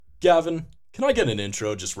Gavin, can I get an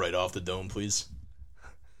intro just right off the dome, please?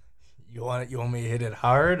 You want me to hit it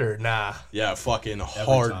hard or nah? Yeah, fucking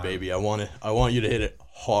hard, time. baby. I want you to hit it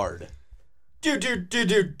hard. Do.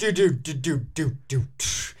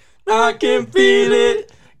 I can feel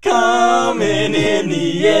it coming in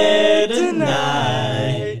the air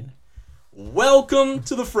tonight. Welcome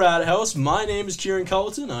to the Frat House. My name is Kieran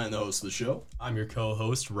Culleton. I am the host of the show. I'm your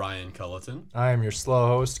co-host, Ryan Culleton. I am your slow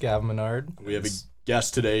host, Gavin Menard. We have a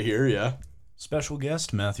guest today here, yeah. Special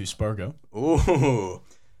guest, Matthew Spargo. Ooh.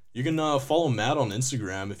 You can follow Matt on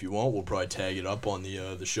Instagram if you want. We'll probably tag it up on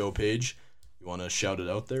the show page. You want to shout it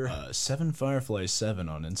out there? 7 Firefly 7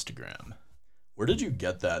 on Instagram. Where did you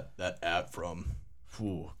get that app from?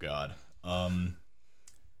 Oh, God.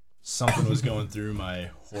 Something was going through my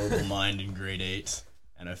horrible mind in grade 8,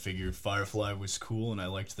 and I figured Firefly was cool, and I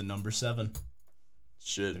liked the number 7.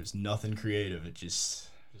 Shit. There's nothing creative. It just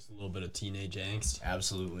A little bit of teenage angst.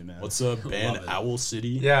 absolutely, man. What's a band? Love it. Owl City?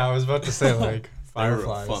 Yeah, I was about to say like They were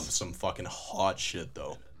Fireflies. some fucking hot shit,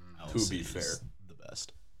 though. Owl To be City's fair. the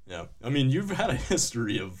best. Yeah, I mean, you've had a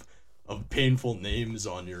history of painful names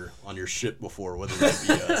on your shit before, whether that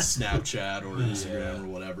be Snapchat or Instagram or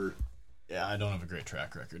whatever. Yeah, I don't have a great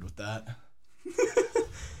track record with that.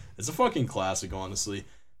 It's a fucking classic, honestly.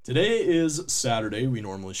 Today is Saturday. We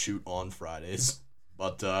normally shoot on Fridays,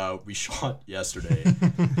 but we shot yesterday,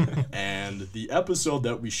 and the episode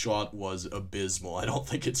that we shot was abysmal. I don't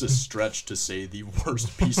think it's a stretch to say the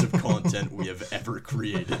worst piece of content we have ever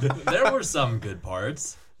created. There were some good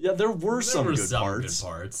parts. Yeah, there were some good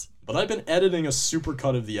parts. But I've been editing a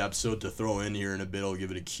supercut of the episode to throw in here in a bit. I'll give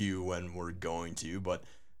it a cue when we're going to. But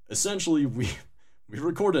essentially, we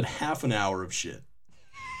recorded half an hour of shit.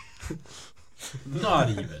 Not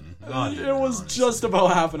even. It was honestly. just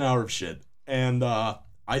about half an hour of shit. And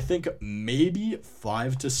I think maybe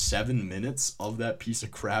 5 to 7 minutes of that piece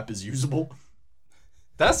of crap is usable.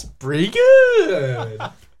 That's pretty good.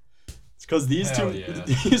 It's because these Hell two yeah.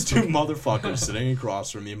 these two motherfuckers sitting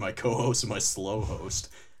across from me, my co-host and my slow host,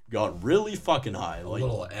 got really fucking high. A Like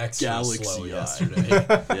little extra galaxy slow high. yesterday.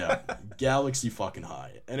 Yeah, galaxy fucking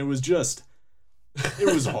high. And it was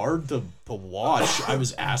hard to watch. I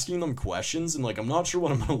was asking them questions, and like, I'm not sure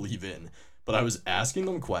what I'm gonna leave in, but I was asking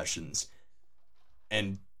them questions,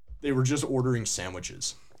 and they were just ordering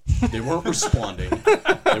sandwiches. They weren't responding.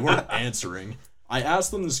 They weren't answering. I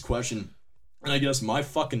asked them this question, and I guess my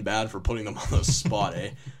fucking bad for putting them on the spot,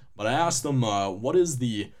 eh? But I asked them, what is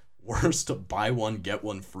the worst buy one get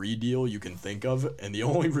one free deal you can think of? And the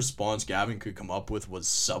only response Gavin could come up with was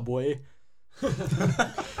Subway.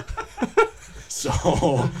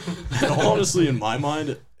 So, and honestly, in my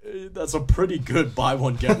mind, that's a pretty good buy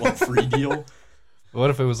one get one free deal. What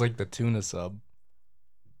if it was like the tuna sub?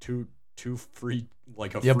 Two free,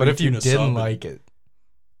 like a Yeah, free but if you tuna didn't sub. like it.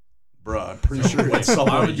 Bruh, I'm pretty sure Wait, at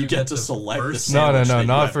Subway why would you you get get to the select the first- No, sandwich. no, that you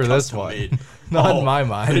not have for this custom one. made. Not in my They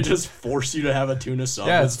mind. just force you to have a tuna sub.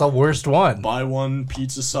 Yeah, it's the worst one. Buy one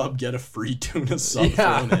pizza sub, get a free tuna sub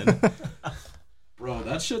Yeah. thrown in. Bro,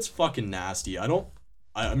 that shit's fucking nasty.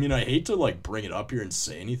 I mean, I hate to like bring it up here and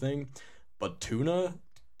say anything, but tuna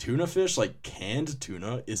fish, like canned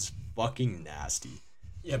tuna, is fucking nasty.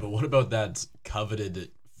 Yeah, but what about that coveted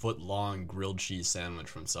foot-long grilled cheese sandwich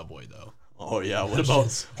from Subway, though? Oh yeah, what That about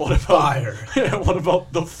shit's what about fire. what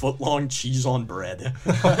about the foot-long cheese on bread?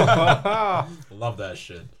 Love that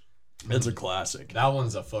shit. It's a classic. That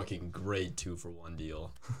one's a fucking great 2-for-1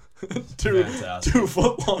 deal. two Fantastic. 2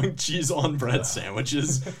 foot-long cheese on bread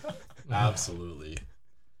sandwiches. Absolutely.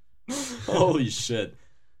 Holy shit.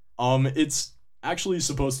 It's actually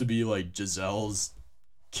supposed to be like Giselle's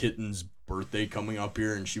kitten's birthday coming up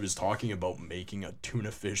here, and she was talking about making a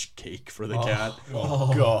tuna fish cake for the cat.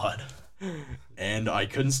 Oh, God. And I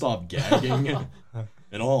couldn't stop gagging.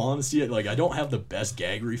 In all honesty, like, I don't have the best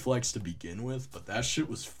gag reflex to begin with, but that shit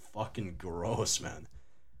was fucking gross, man.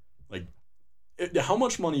 Like, how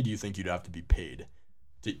much money do you think you'd have to be paid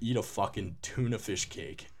to eat a fucking tuna fish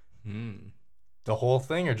cake? The whole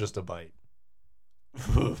thing or just a bite?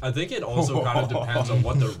 I think it also kind of depends on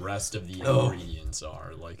what the rest of the ingredients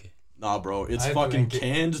are. Like, Nah, bro, it's I fucking think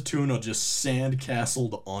canned tuna just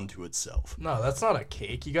sandcastled onto itself. No, that's not a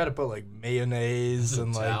cake. You gotta put like mayonnaise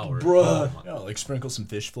and like tower. Bruh. Yeah, like sprinkle some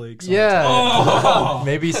fish flakes. on yeah, Oh!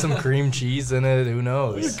 maybe some cream cheese in it. Who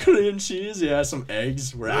knows? Cream cheese, yeah, some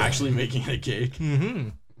eggs. We're actually making a cake, Mm-hmm.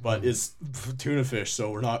 but it's tuna fish, so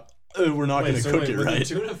we're not gonna cook it would right. the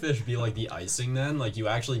tuna fish be like the icing then? Like you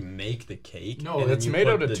actually make the cake? No, and then it's you made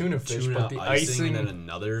put out of the tuna fish, but the icing and then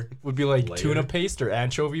another. Would be like Layer. tuna paste or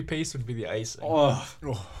anchovy paste would be the icing. Oh,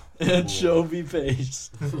 anchovy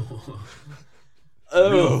paste. Real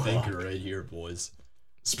Oh, thinker right here, boys.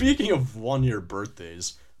 speaking of 1-year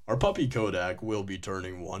birthdays, our puppy Kodak will be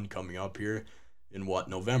turning 1 coming up here in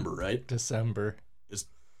November, right? December.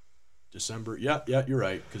 December. Yeah, you're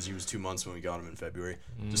right, because he was 2 months when we got him in February.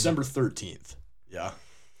 December 13th. Yeah.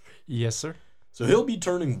 Yes, sir. So he'll be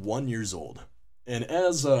turning 1 years old. And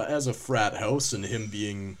as a frat house and him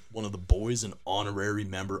being one of the boys and honorary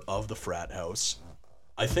member of the frat house,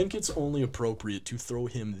 I think it's only appropriate to throw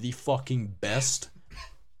him the fucking best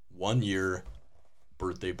 1-year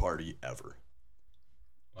birthday party ever.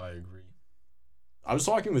 I agree. I was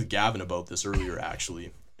talking with Gavin about this earlier,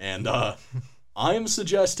 actually, and I am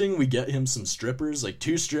suggesting we get him some strippers, like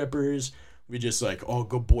 2 strippers. We just like, oh,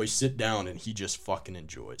 good boy, sit down, and he just fucking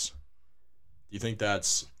enjoys. Do you think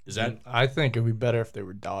is that? I think it'd be better if they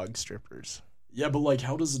were dog strippers. Yeah, but like,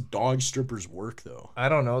 how does dog strippers work though? I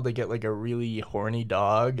don't know. They get like a really horny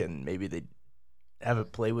dog, and maybe they have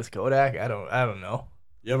it play with Kodak. I don't know.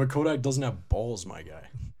 Yeah, but Kodak doesn't have balls, my guy.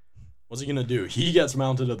 What's he gonna do? He gets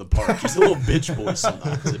mounted at the park. He's a little bitch boy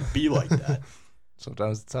sometimes. It'd be like that.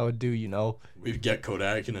 Sometimes that's how it do, you know. We get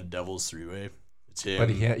Kodak in a devil's 3-way. It's him. But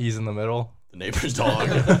he's in the middle. The neighbor's dog.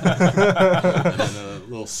 And then a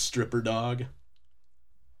little stripper dog.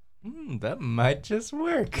 That might just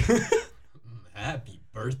work. Happy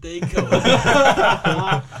birthday,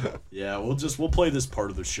 Kodak. Yeah, we'll play this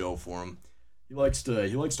part of the show for him. He likes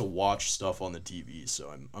to watch stuff on the TV,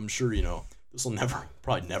 so I'm sure, you know, this will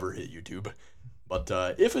probably never hit YouTube. But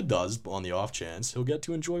if it does, on the off chance, he'll get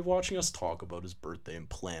to enjoy watching us talk about his birthday and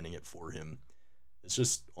planning it for him. It's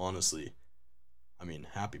just, honestly, I mean,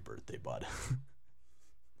 happy birthday, bud.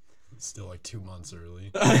 Still like 2 months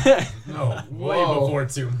early. No, Way before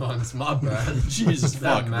 2 months. My bad. Jesus,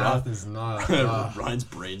 that fuck, math is not. Ryan's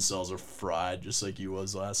brain cells are fried, just like he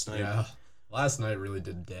was last night. Yeah, last night really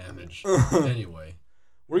did damage. Anyway,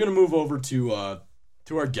 we're gonna move over to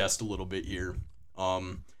our guest a little bit here.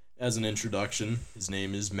 As an introduction, his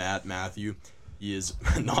name is Matt Matthew. He is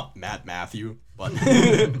not Matt Matthew, but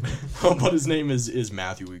but his name is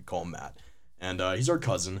Matthew. We call him Matt, and he's our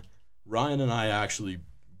cousin. Ryan and I actually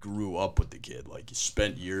grew up with the kid, like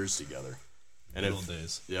spent years together. And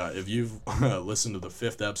if you've listened to the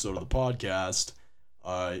 5th episode of the podcast,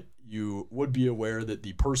 you would be aware that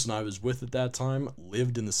the person I was with at that time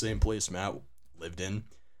lived in the same place Matt lived in.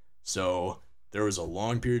 So there was a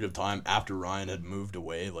long period of time after Ryan had moved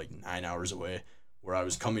away, like 9 hours away, where I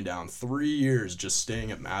was coming down 3 years just staying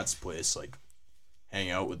at Matt's place, like hang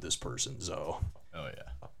out with this person. So Oh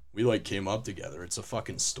yeah. we like came up together. It's a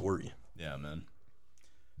fucking story. Yeah, man.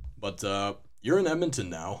 But you're in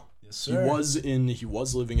Edmonton now. Yes, sir. He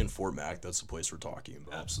was living in Fort Mac. That's the place we're talking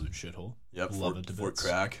about. Absolute shithole. Yep, Love it to Fort bits.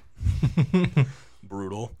 Crack.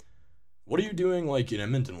 Brutal. What are you doing like in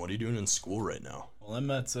Edmonton? What are you doing in school right now? Well,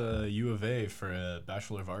 I'm at U of A for a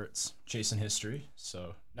Bachelor of Arts, chasing history.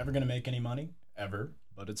 So never gonna make any money ever,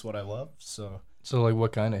 but it's what I love. So So,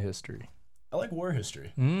 what kind of history? I like war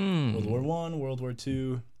history. Mm. World War I, World War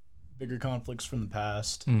II, bigger conflicts from the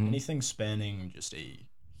past, anything spanning just a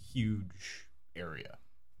huge area.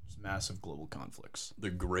 Just massive global conflicts. The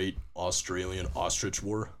Great Australian Ostrich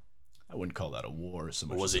War? I wouldn't call that a war so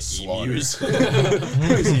much Or was as it a slaughter. emus?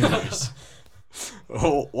 It was emus.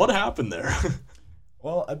 Oh, what happened there?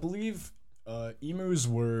 Well, I believe emus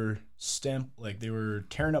were they were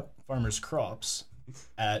tearing up farmers' crops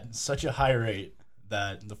at such a high rate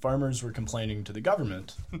that the farmers were complaining to the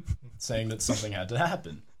government, saying that something had to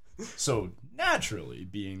happen. So naturally,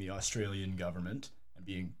 being the Australian government and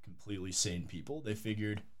being completely sane people, they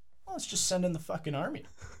figured, well, let's just send in the fucking army.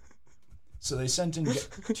 So they sent in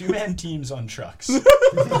 2-man teams on trucks.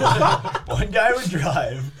 One guy would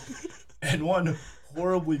drive, and one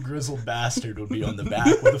horribly grizzled bastard would be on the back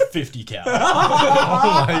with a 50 cal.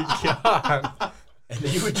 Oh my god. And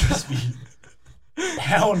they would just be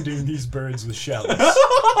hounding these birds with shells.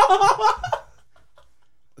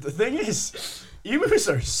 The thing is, emus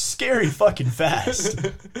are scary fucking fast.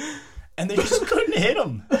 And they just couldn't hit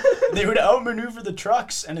them. They would outmaneuver the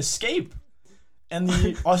trucks and escape. And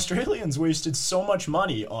the Australians wasted so much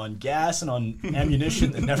money on gas and on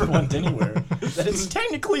ammunition that never went anywhere that it's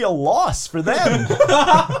technically a loss for them.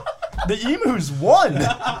 The emus won.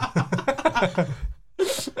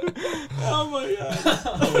 Oh my god.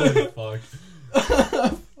 holy fuck.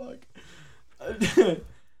 Fuck.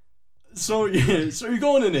 So you're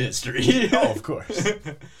going into history. Oh, of course.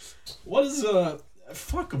 What is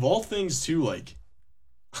fuck of all things too, like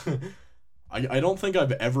I don't think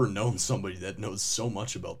I've ever known somebody that knows so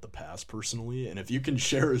much about the past personally, and if you can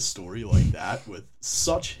share a story like that with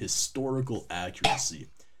such historical accuracy,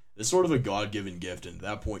 it's sort of a God-given gift, and at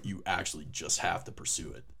that point you actually just have to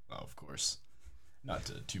pursue it. Oh, of course. Not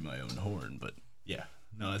to toot my own horn, but yeah,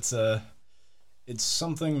 No, it's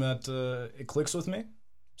something that it clicks with me.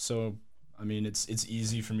 So I mean, it's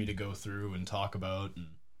easy for me to go through and talk about, and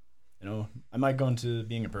I might go into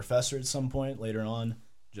being a professor at some point later on,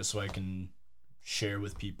 just so I can share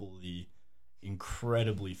with people the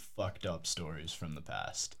incredibly fucked up stories from the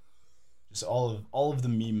past. Just all of the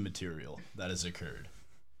meme material that has occurred.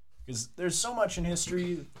 Because there's so much in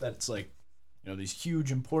history that's like, these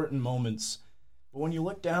huge important moments, but when you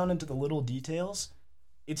look down into the little details,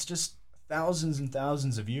 it's just thousands and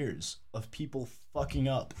thousands of years of people fucking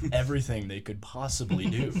up everything they could possibly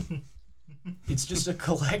do. It's just a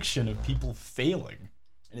collection of people failing,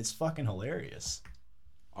 and it's fucking hilarious.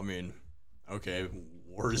 I mean, okay,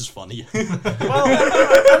 war is funny. Well,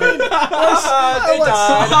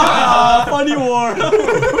 funny war.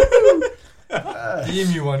 The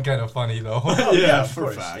emu one kind of funny though. Yeah, of for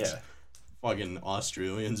course, facts. yeah. Fucking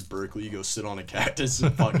Australians, Berkeley, go sit on a cactus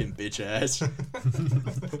and fucking bitch ass.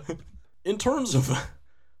 In terms of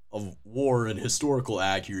war and historical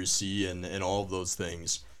accuracy and all of those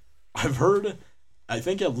things, I've heard, I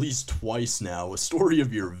think at least twice now, a story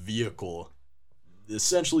of your vehicle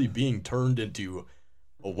essentially being turned into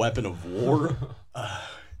a weapon of war.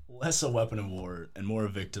 Less a weapon of war and more a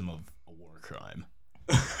victim of a war crime.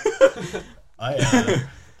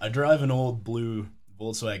 I drive an old blue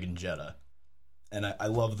Volkswagen Jetta, and I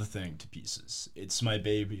love the thing to pieces. It's my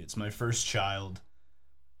baby. It's my first child.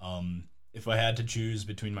 If I had to choose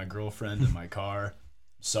between my girlfriend and my car,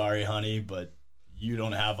 sorry, honey, but you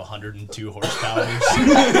don't have 102 horsepower.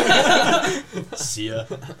 See ya.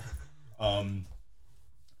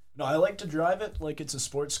 No, I like to drive it like it's a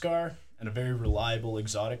sports car and a very reliable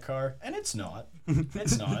exotic car, and it's not.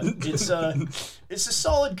 It's not. It's a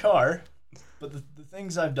solid car, but the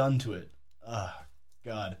things I've done to it,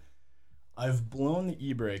 God, I've blown the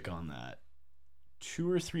e-brake on that 2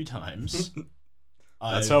 or 3 times.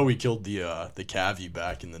 That's how we killed the Cavi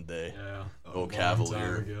back in the day. Yeah. Oh,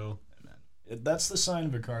 Cavalier. That's the sign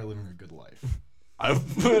of a car living a good life.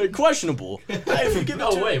 Questionable.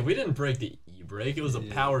 No way, we didn't break the e-brake. It was a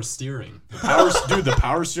power steering. The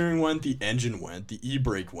power steering went, the engine went, the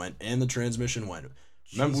e-brake went, and the transmission went.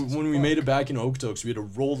 Remember when we made it back in Okotoks, we had to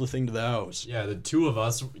roll the thing to the house. Yeah, the two of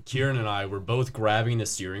us, Kieran and I, were both grabbing the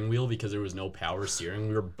steering wheel because there was no power steering.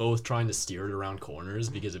 We were both trying to steer it around corners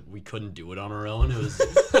because we couldn't do it on our own. It was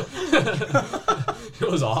it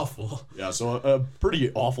was awful. Yeah, so a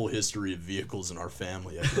pretty awful history of vehicles in our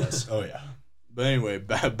family, I guess. Oh, yeah. But anyway,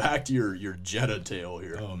 back to your Jetta tale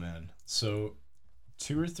here. Oh, man. So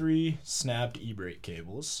 2 or 3 snapped e-brake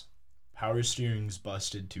cables. Power steering's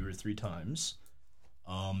busted 2 or 3 times.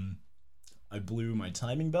 I blew my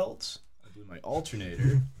timing belt, I blew my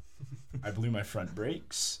alternator, I blew my front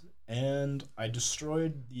brakes, and I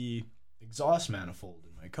destroyed the exhaust manifold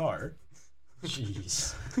in my car.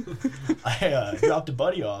 Jeez. I dropped a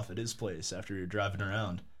buddy off at his place after we were driving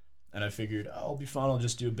around, and I figured, I'll be fine, I'll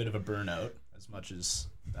just do a bit of a burnout, as much as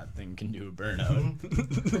that thing can do a burnout.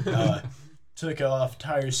 Took off,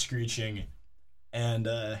 tires screeching, and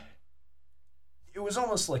it was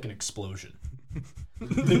almost like an explosion.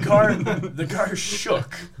 The car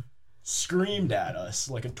shook, screamed at us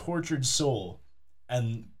like a tortured soul,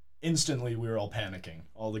 and instantly we were all panicking.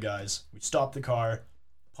 All the guys, we stopped the car,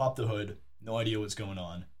 popped the hood, no idea what's going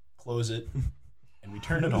on, close it, and we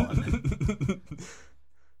turn it on.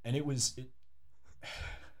 And it was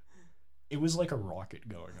like a rocket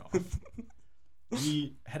going off.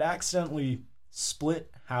 We had accidentally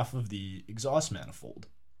split half of the exhaust manifold,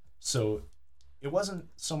 so it wasn't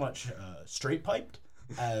so much straight piped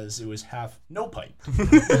as it was half no piped.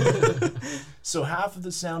 So half of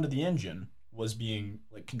the sound of the engine was being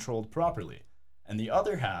controlled properly, and the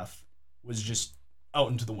other half was just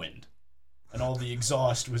out into the wind, and all the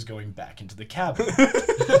exhaust was going back into the cabin.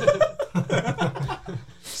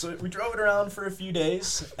 So we drove it around for a few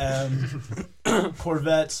days, and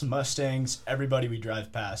Corvettes, Mustangs, everybody we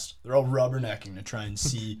drive past, they're all rubbernecking to try and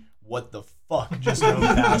see what the fuck just drove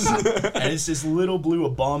past it. And it's this little blue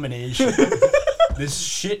abomination, this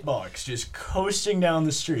shitbox just coasting down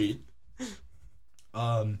the street.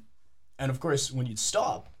 And of course, when you'd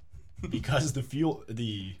stop, because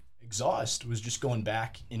the exhaust was just going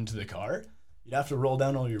back into the car, you'd have to roll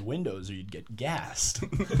down all your windows or you'd get gassed.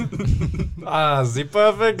 The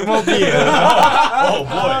perfect mobile. Oh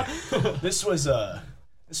boy, this was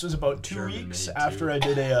about 2 German weeks made, after too. I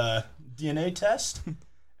did a DNA test,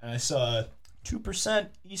 and I saw 2%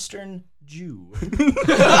 Eastern Jew.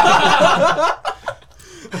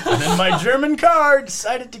 And then my German car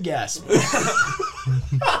decided to gas me.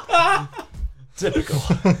 Typical.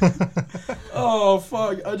 Oh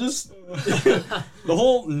fuck! the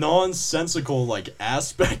whole nonsensical like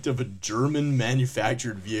aspect of a German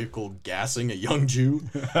manufactured vehicle gassing a young Jew,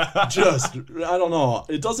 just I don't know.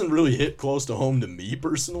 It doesn't really hit close to home to me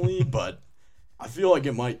personally, but I feel like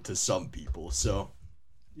it might to some people. So,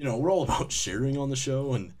 you know, we're all about sharing on the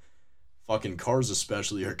show, and fucking cars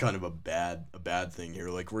especially are kind of a bad thing here.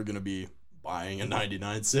 Like, we're gonna be buying a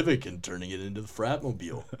 99 Civic and turning it into the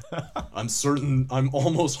Fratmobile. I'm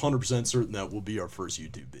almost 100% certain that will be our first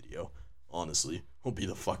YouTube video. Honestly, will be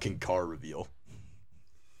the fucking car reveal.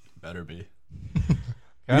 Better be.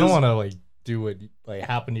 I don't want to like do what like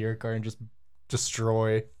happened to your car and just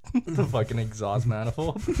destroy the fucking exhaust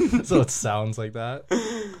manifold so it sounds like that.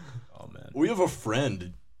 Oh man. We have a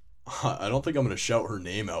friend. I don't think I'm gonna shout her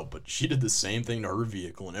name out, but she did the same thing to her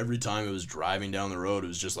vehicle, and every time it was driving down the road, it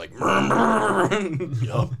was just like,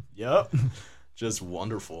 yup, just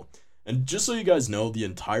wonderful. And just so you guys know, the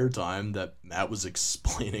entire time that Matt was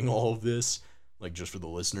explaining all of this, like just for the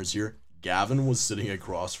listeners here, Gavin was sitting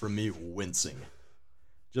across from me wincing.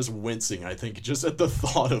 Just wincing, I think, just at the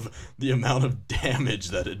thought of the amount of damage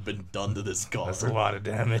that had been done to this car. That's a lot of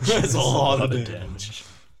damage. That's a lot of damage.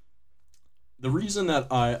 The reason that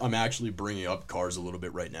I'm actually bringing up cars a little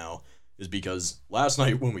bit right now is because last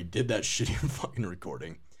night when we did that shitty fucking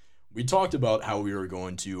recording, we talked about how we were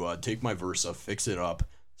going to take my Versa, fix it up,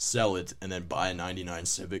 sell it, and then buy a 99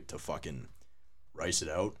 Civic to fucking rice it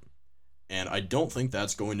out. And I don't think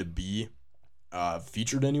that's going to be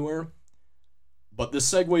featured anywhere. But this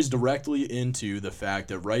segues directly into the fact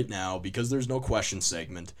that right now, because there's no question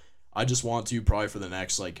segment, I just want to, probably for the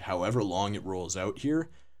next, like, however long it rolls out here,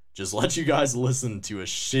 just let you guys listen to a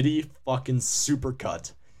shitty fucking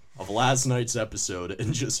supercut of last night's episode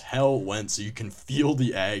and just how it went so you can feel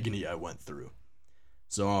the agony I went through.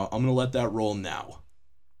 So I'm going to let that roll now.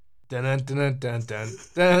 Dun, dun, dun, dun,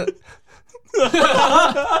 dun.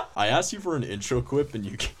 I asked you for an intro quip and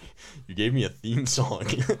you gave me a theme song.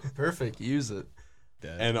 Perfect. Use it.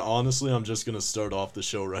 And honestly, I'm just going to start off the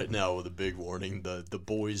show right now with a big warning. The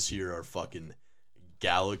boys here are fucking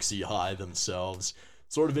galaxy high themselves.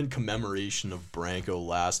 Sort of in commemoration of Branko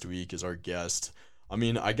last week as our guest. I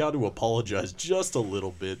mean, I got to apologize just a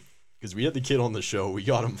little bit because we had the kid on the show. We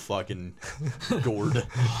got him fucking gored.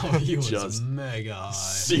 Oh, he was Just mega high.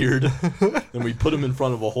 Seared. Then we put him in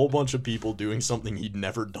front of a whole bunch of people doing something he'd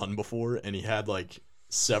never done before, and he had like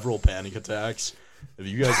several panic attacks. If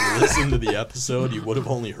you guys listened to the episode, you would have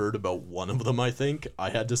only heard about one of them, I think. I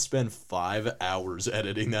had to spend 5 hours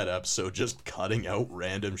editing that episode, just cutting out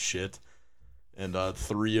random shit. And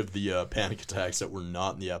 3 of the panic attacks that were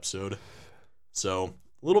not in the episode. So,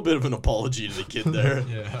 a little bit of an apology to the kid there.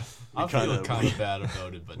 Yeah, I feel kind of bad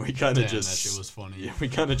about it, but we kind of damn, just, that shit was funny. Yeah, we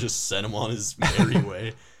kind of just sent him on his merry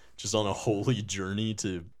way, just on a holy journey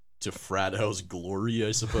to frat house glory,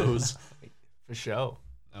 I suppose. For sure.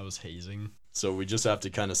 That was hazing. So we just have to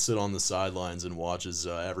kind of sit on the sidelines and watch as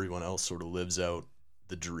everyone else sort of lives out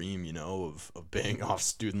the dream, you know, of paying off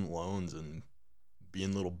student loans and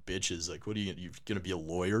being little bitches. Like, what are you gonna be a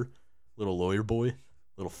lawyer? Little lawyer boy?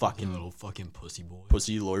 Little fucking pussy boy.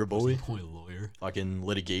 Pussy lawyer boy? Pussy boy lawyer. Fucking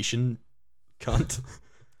litigation cunt.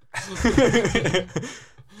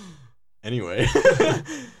 Anyway.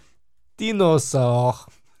 Dinosaur.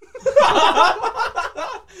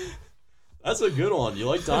 That's a good one. You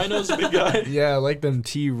like dinos, big guy? Yeah, I like them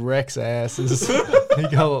T-Rex asses. They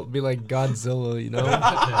gotta be like Godzilla, you know? Yeah,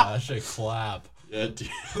 that shit clap. Yeah,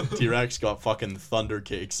 T-Rex got fucking thunder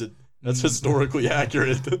cakes. That's historically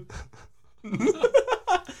accurate.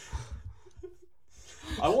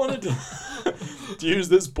 I wanted to use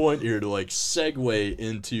this point here to like segue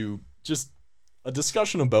into just a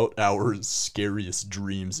discussion about our scariest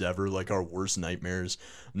dreams ever, like our worst nightmares.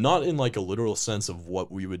 Not in like a literal sense of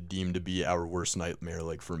what we would deem to be our worst nightmare,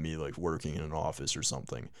 like for me, like working in an office or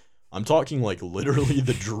something. I'm talking like literally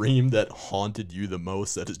the dream that haunted you the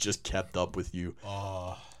most, that has just kept up with you.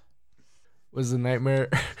 Was a nightmare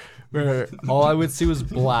where all I would see was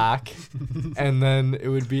black, and then it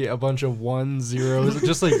would be a bunch of 1 zeros,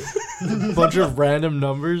 just like a bunch of random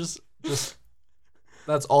numbers. Just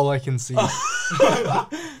that's all I can see.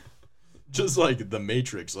 Just like the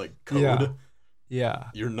Matrix, like code. Yeah.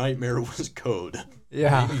 Your nightmare was code.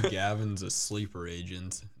 Yeah. Maybe Gavin's a sleeper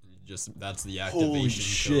agent. Just that's the activation Holy code.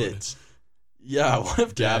 shit. Yeah, what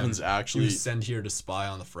if Gavin's He actually... was sent here to spy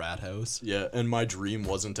on the frat house. Yeah, and my dream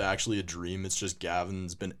wasn't actually a dream. It's just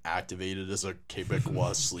Gavin's been activated as a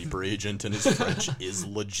Quebecois sleeper agent, and his French is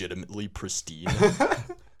legitimately pristine.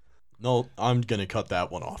 No, I'm gonna cut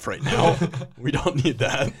that one off right now. We don't need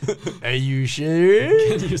that. Are you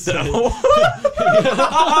sure? Can you say No.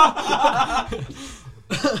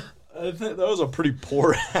 I think that was a pretty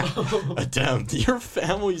poor attempt. Your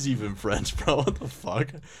family's even French, bro. What the fuck?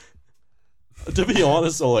 To be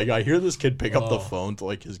honest, though, like I hear this kid pick up the phone to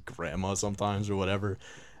like his grandma sometimes or whatever,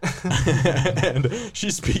 and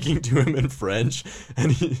she's speaking to him in French,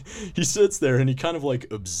 and he sits there and he kind of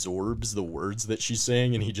like absorbs the words that she's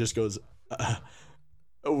saying, and he just goes,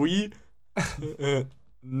 "Oui,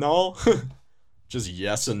 no." Just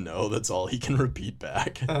yes and no. That's all he can repeat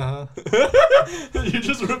back. You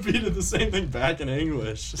just repeated the same thing back in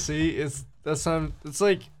English. See, it's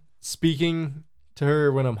like speaking to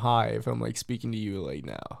her when I'm high. If I'm like speaking to you like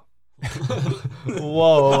now.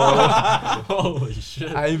 Whoa. Holy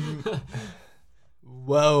shit.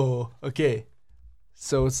 Whoa. Okay.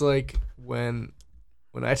 So it's like when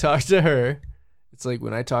I talk to her, it's like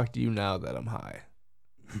when I talk to you now that I'm high.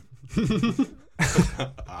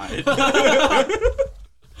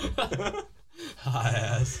 High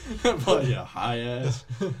ass. But yeah, high ass.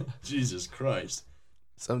 Jesus Christ.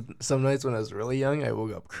 Some nights when I was really young, I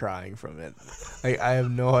woke up crying from it. Like I have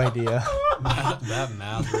no idea. That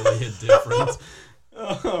math really hit different.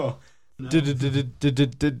 Oh.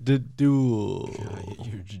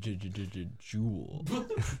 Jewel.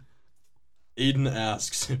 Aiden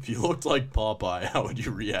asks, if you looked like Popeye, how would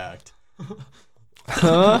you react?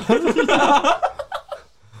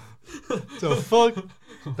 So fuck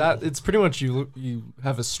that. It's pretty much you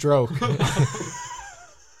have a stroke.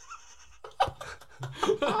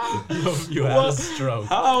 You had a stroke.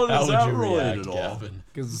 How does would that you relate react, at all? Gavin?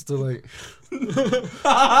 Because it's still like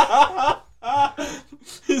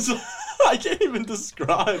I can't even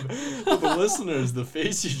describe to the listeners the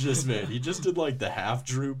face he just made. He just did like the half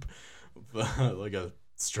droop, like a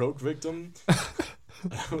stroke victim.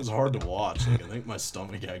 It was hard to watch. Like I think my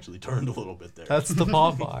stomach actually turned a little bit there. that's the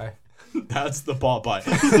Popeye. That's the Popeye.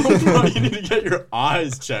 Bro, you need to get your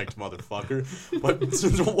eyes checked, motherfucker. But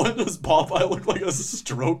since when does Popeye look like a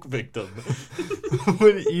stroke victim?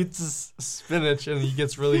 When he eats spinach and he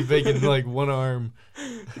gets really big in like one arm.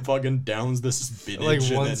 He fucking downs the spinach Like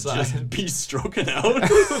and one then side. just be stroking out.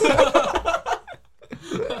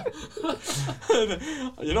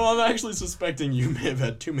 You know, I'm actually suspecting you may have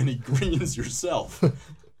had too many greens yourself.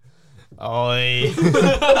 Oi.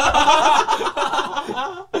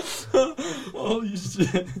 Holy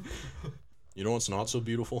shit. You know what's not so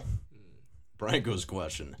beautiful? Branko's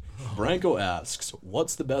question. Branko asks,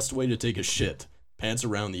 what's the best way to take a shit? Pants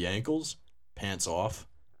around the ankles? Pants off?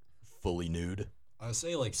 Fully nude? I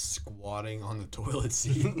say like squatting on the toilet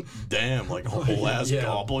seat. Damn, like a whole ass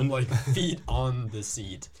goblin. Like feet on the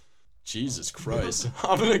seat. Jesus Christ.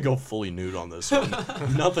 I'm gonna go fully nude on this one.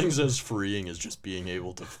 Nothing's as freeing as just being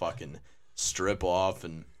able to fucking strip off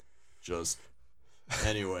and just...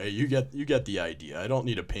 Anyway, you get the idea. I don't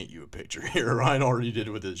need to paint you a picture here. Ryan already did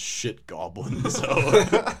with his shit goblin, so...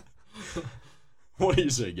 What do you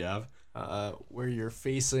say, Gav? Where you're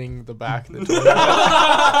facing the back of the toilet.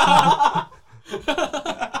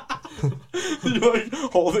 You're like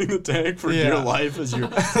holding the tank for dear life as you're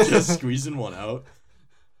just squeezing one out.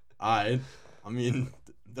 I mean,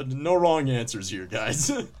 no wrong answers here, guys.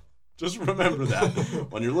 Just remember that.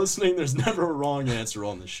 When you're listening, there's never a wrong answer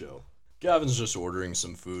on the show. Gavin's just ordering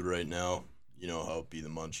some food right now. You know how Be the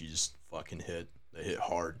Munchies fucking hit. They hit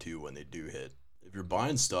hard, too, when they do hit. If you're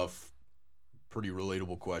buying stuff, pretty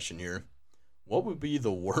relatable question here. What would be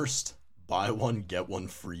the worst buy one, get one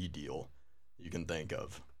free deal you can think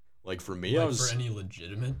of? Like, for me, Like I was... for any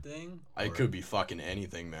legitimate thing? I Or- could be fucking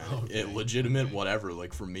anything, man. Okay. Legitimate, whatever.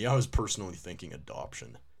 Like, for me, I was personally thinking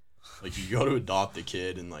adoption. Like, you go to adopt a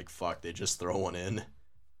kid and, like, fuck, they just throw one in.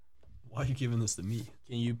 Why are you giving this to me?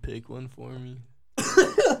 Can you pick one for me?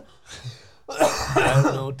 I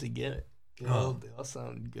don't know what to get. They all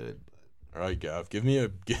sound good. But... All right, Gav, give me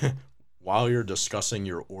a... While you're discussing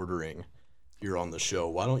your ordering here on the show,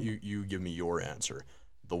 why don't you give me your answer?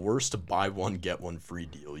 The worst buy one, get one free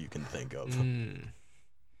deal you can think of. You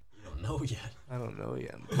don't know yet. I don't know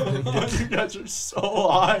yet. You guys are so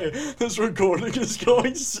high. This recording is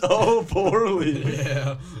going so poorly.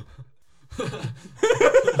 Yeah. We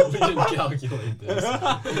didn't calculate this.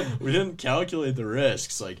 We didn't calculate the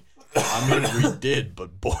risks. Like, I mean, we did,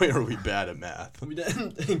 but boy, are we bad at math. We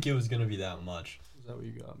didn't think it was gonna be that much. Is that what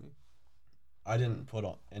you got me? I didn't put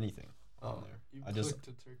on anything on Oh, there. you I just clicked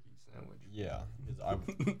a turkey sandwich. yeah, because I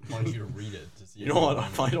wanted you to read it to see. You know what? I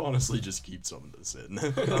might honestly just keep some of this in.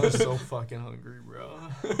 I was so fucking hungry, bro.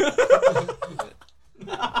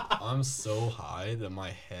 I'm so high that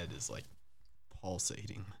my head is like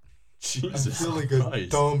pulsating. Jesus Christ.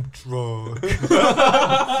 dump truck.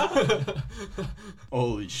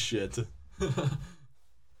 Holy shit.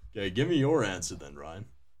 Okay, give me your answer then, Ryan.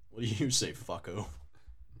 What do you say, fucko?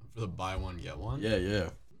 For the buy one, get one? Yeah.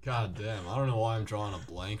 God damn, I don't know why I'm drawing a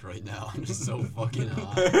blank right now. I'm just so fucking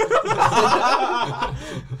high.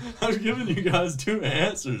 I'm giving you guys 2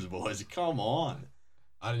 answers, boys. Come on.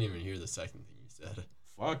 I didn't even hear the second thing you said.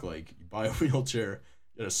 Fuck, like, you buy a wheelchair,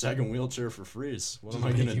 get a second wheelchair for free. What am I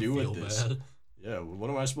Make gonna you do with feel this? bad. Yeah, what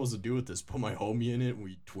am I supposed to do with this? Put my homie in it and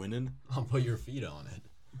we twinning? I'll put your feet on it.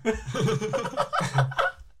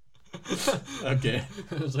 Okay.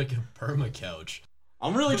 It's like a perma couch.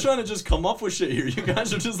 I'm really trying to just come up with shit here. You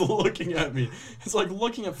guys are just looking at me. It's like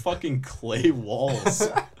looking at fucking clay walls.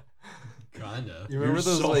 Kinda. You remember You're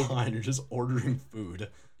those so like high and you're just ordering food.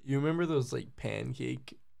 you remember those like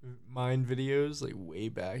pancake mine videos like way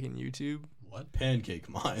back in YouTube? What? Pancake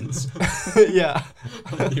mines. Yeah.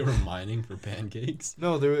 You were mining for pancakes?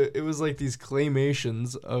 No, it was like these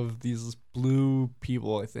claymations of these blue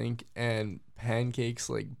people, I think, and pancakes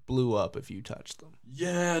like blew up if you touched them.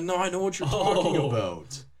 Yeah, no, I know what you're talking Oh.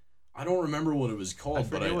 about. I don't remember what it was I called,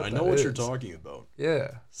 but forget what I that know what you're is. talking about.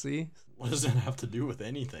 Yeah, see? What does that have to do with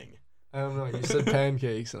anything? I don't know. You said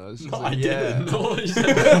pancakes, and I was just No, like, I yeah. didn't. Nobody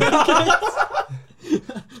said pancakes.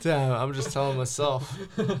 Damn, I'm just telling myself.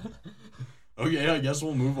 Okay, I guess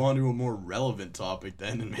we'll move on to a more relevant topic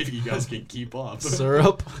then, and maybe you guys can keep up.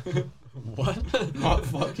 Syrup. What? Not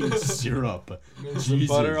fucking syrup. Some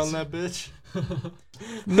butter Jesus. on that bitch.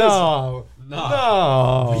 No.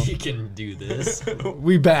 Nah. No. We can do this.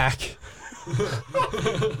 We back.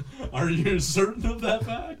 Are you certain of that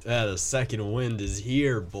fact? Yeah, the second wind is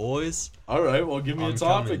here, boys. All right, well, give me a I'm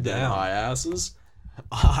topic coming then, down. high asses.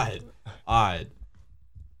 Alright.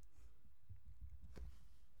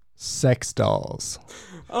 Sex dolls.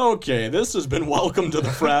 Okay, this has been Welcome to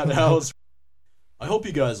the Frat House. I hope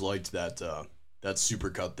you guys liked that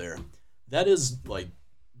supercut there. That is like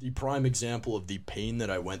the prime example of the pain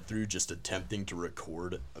that I went through just attempting to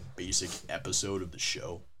record a basic episode of the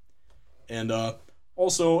show. And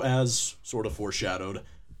also, as sort of foreshadowed,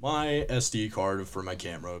 my SD card for my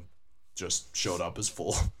camera just showed up as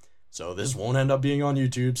full. So this won't end up being on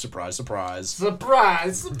YouTube. Surprise, surprise.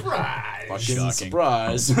 Surprise, surprise. Fucking Shocking.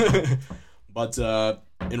 surprise. But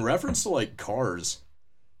in reference to like cars,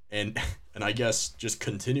 and I guess just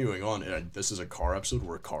continuing on, this is a car episode.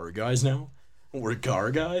 We're car guys now. We're car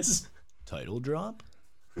guys. Title drop?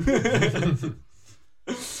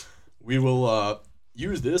 We will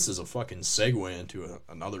use this as a fucking segue into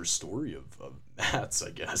another story of Matt's,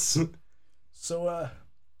 I guess. So,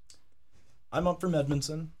 I'm up from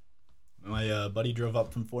Edmonton. My buddy drove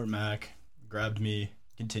up from Fort Mac, grabbed me,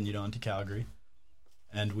 continued on to Calgary,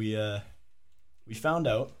 and we found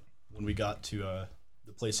out when we got to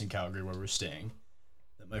the place in Calgary where we're staying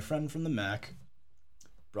that my friend from the Mac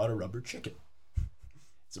brought a rubber chicken.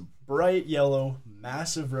 It's a bright yellow,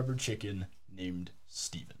 massive rubber chicken named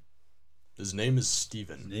Steven. His name is His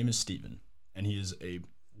Steven. name is Steven, and he is a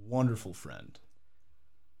wonderful friend.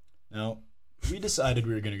 Now, we decided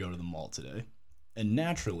we were going to go to the mall today, and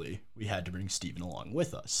naturally, we had to bring Steven along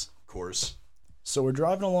with us. Of course. So we're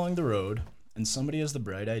driving along the road, and somebody has the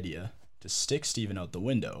bright idea to stick Steven out the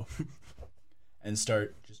window and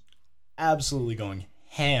start just absolutely going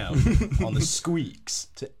ham on the squeaks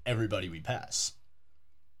to everybody we pass.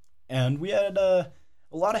 And we had a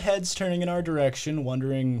lot of heads turning in our direction,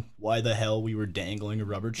 wondering why the hell we were dangling a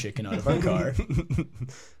rubber chicken out of our car.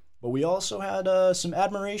 But we also had some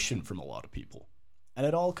admiration from a lot of people. And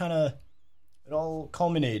it all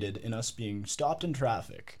culminated in us being stopped in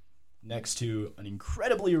traffic next to an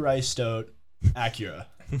incredibly riced out Acura.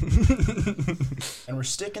 And we're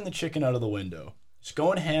sticking the chicken out of the window, just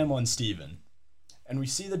going ham on Steven. And we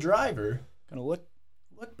see the driver kind of look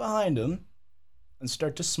behind him and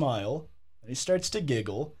start to smile. And he starts to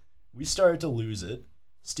giggle. We start to lose it.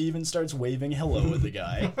 Steven starts waving hello at the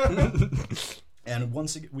guy. And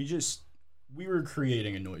once again, we were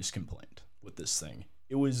creating a noise complaint with this thing.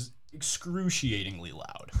 It was excruciatingly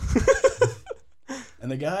loud. And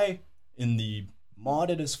the guy in the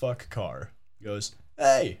modded as fuck car goes,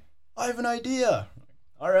 "Hey, I have an idea."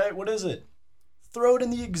 "All right, what is it?" "Throw it in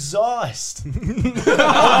the exhaust."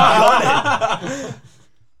 Got it.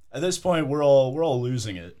 At this point, we're all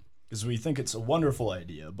losing it because we think it's a wonderful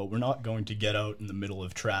idea, but we're not going to get out in the middle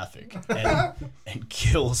of traffic and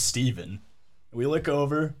kill Steven. We look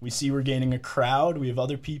over, we see we're gaining a crowd, we have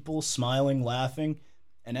other people smiling, laughing,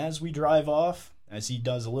 and as we drive off, as he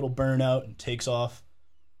does a little burnout and takes off,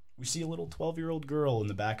 we see a little 12-year-old girl in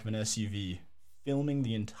the back of an SUV filming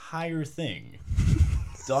the entire thing,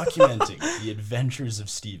 documenting the adventures of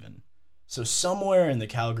Steven. So somewhere in the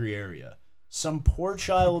Calgary area, some poor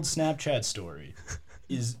child Snapchat story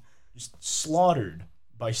is just slaughtered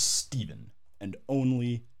by Steven, and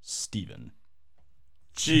only Steven.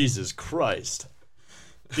 Jesus Christ.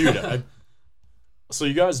 Dude, so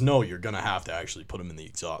you guys know you're gonna have to actually put him in the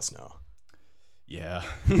exhaust now. Yeah.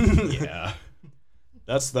 Yeah.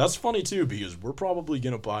 That's funny too, because we're probably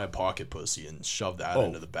gonna buy a pocket pussy and shove that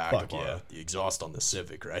into the back of fuck yeah. the exhaust on the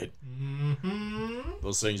Civic, right? Mm-hmm.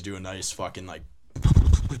 Those things do a nice fucking like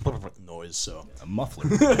noise. So A muffler.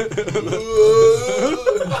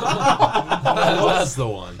 That's the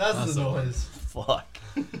one. That's the noise. Fuck.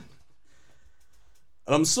 And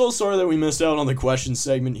I'm so sorry that we missed out on the question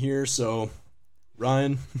segment here. So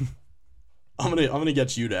Ryan, I'm gonna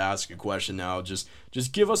get you to ask a question now. Just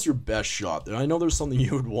give us your best shot. I know there's something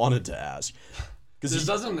you would wanted to ask. This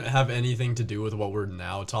doesn't have anything to do with what we're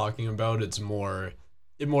now talking about. It more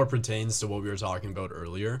pertains to what we were talking about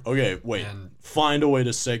earlier. Okay, wait. And- Find a way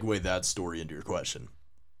to segue that story into your question.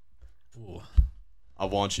 Ooh. I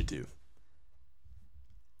want you to.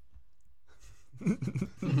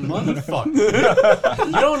 Motherfucker.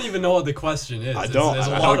 You don't even know what the question is. I don't. It's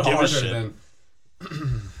a I lot don't give a harder shit. than.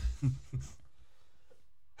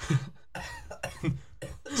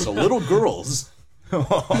 So little girls.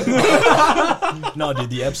 No, dude,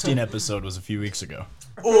 the Epstein episode was a few weeks ago.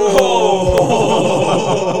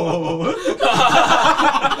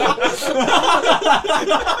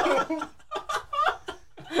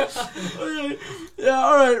 Okay. Yeah,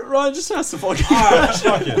 alright. Ryan just has to fucking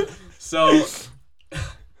question. So,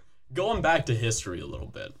 going back to history a little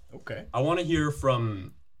bit, Okay. I want to hear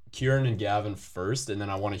from Kieran and Gavin first, and then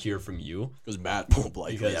I want to hear from you. Because Matt won't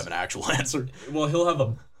likely Because- have an actual answer. Well, he'll have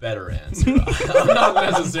a better answer. I'm not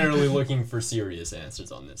necessarily looking for serious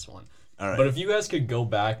answers on this one. Alright. But if you guys could go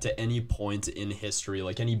back to any point in history,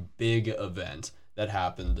 like any big event that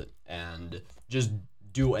happened, and just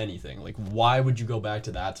do anything, like why would you go back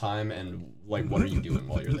to that time, and like what are you doing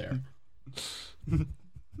while you're there?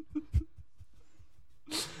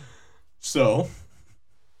 So,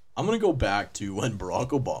 I'm going to go back to when Barack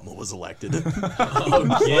Obama was elected.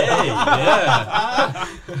 Okay, yeah.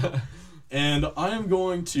 And I am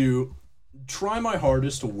going to try my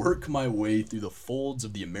hardest to work my way through the folds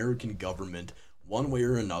of the American government one way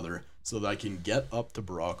or another so that I can get up to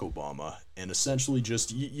Barack Obama and essentially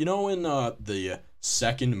just, you know, in the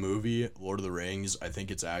second movie, Lord of the Rings, I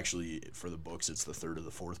think it's actually, for the books, it's the third or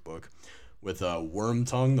the fourth book, with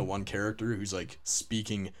Wormtongue, the one character who's like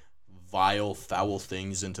speaking vile, foul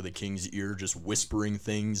things into the king's ear, just whispering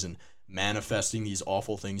things and manifesting these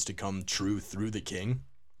awful things to come true through the king.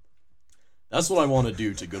 That's what I want to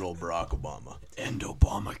do to good old Barack Obama. And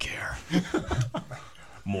Obamacare.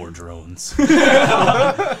 More drones.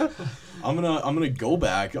 I'm gonna go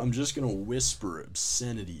back. I'm just gonna whisper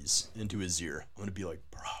obscenities into his ear. I'm gonna be like,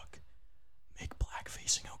 Barack, make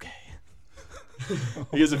blackfacing okay.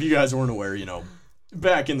 Because if you guys weren't aware, you know,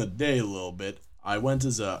 back in the day a little bit, I went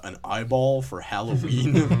as an eyeball for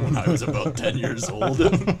Halloween when I was about 10 years old.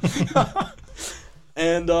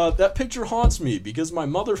 And that picture haunts me because my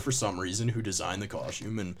mother, for some reason, who designed the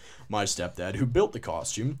costume, and my stepdad, who built the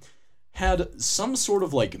costume, had some sort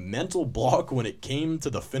of like mental block when it came to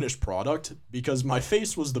the finished product because my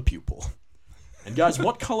face was the pupil. And guys,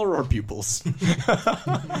 what color are pupils?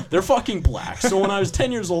 They're fucking black. So when I was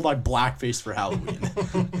 10 years old, I blackfaced for Halloween.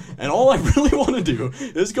 And all I really want to do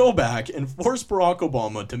is go back and force Barack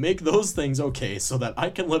Obama to make those things okay so that I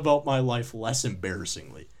can live out my life less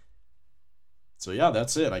embarrassingly. So yeah,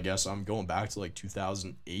 that's it. I guess I'm going back to like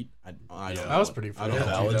 2008. I don't know. That was pretty I don't fair.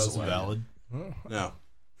 know. Valid. 2011. Valid. No.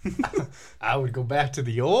 I would go back to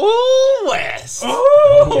the old west.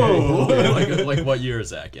 Okay, like what year is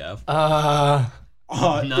that, Gav?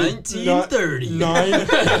 1930.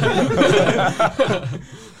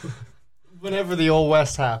 Whenever the old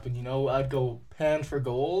west happened, you know, I'd go pan for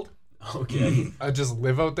gold. Okay. I'd just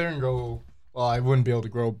live out there and go. Well, I wouldn't be able to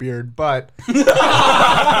grow a beard, but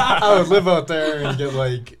I would live out there and get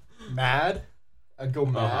like mad. I'd go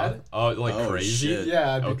mad. Oh, like Oh, crazy? shit.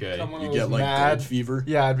 Yeah, I'd Okay. become one of You those get like mad. gold fever.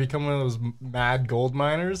 Yeah, I'd become one of those mad gold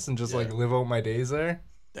miners and just like live out my days there.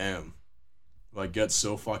 Damn. Like, get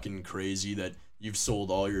so fucking crazy that you've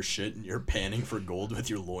sold all your shit and you're panning for gold with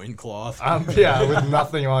your loincloth. Yeah, with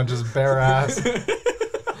nothing on, just bare ass.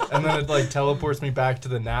 And then it like teleports me back to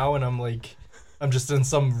the now, and I'm just in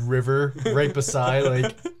some river right beside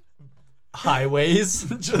like highways.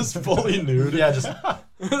 Just fully nude. Yeah, just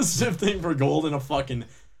Sifting for gold in a fucking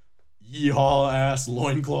yeehaw ass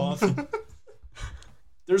loincloth.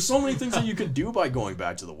 There's so many things that you could do by going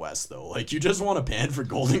back to the West, though. Like, you just want to pan for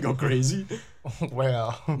gold and go crazy.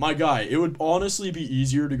 well. My guy, it would honestly be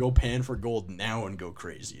easier to go pan for gold now and go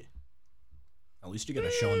crazy. At least you get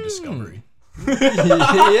a show on Discovery.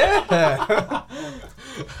 Yeah.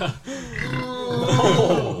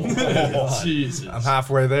 Oh, Jesus. I'm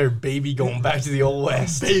halfway there, baby, going back to the old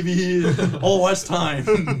west. Baby, all West time.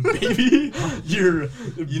 Baby, you're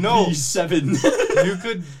B7. You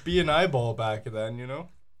could be an eyeball back then, you know?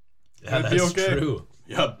 Yeah, It'd be that's okay. true.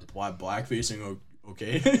 Yep. Why blackfacing?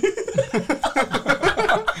 Okay.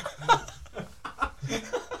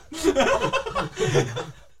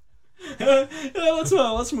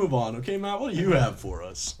 Yeah, let's move on. Okay, Matt, what do you have for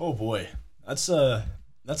us? Oh boy, that's a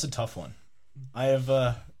tough one. I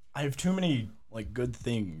have too many like good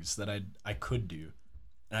things that I could do,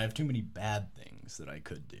 and I have too many bad things that I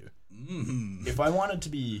could do. If I wanted to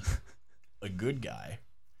be a good guy,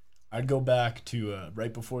 I'd go back to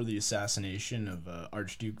right before the assassination of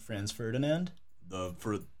Archduke Franz Ferdinand.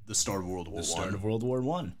 For the start of World War The start One. of World War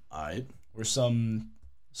One, Alright. where some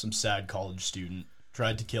sad college student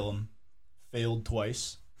tried to kill him, failed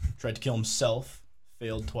twice. Tried to kill himself,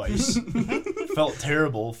 failed twice. Felt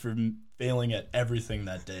terrible for failing at everything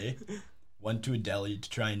that day. Went to a deli to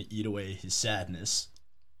try and eat away his sadness,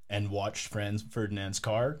 and watched Franz Ferdinand's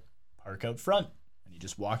car park out front, and he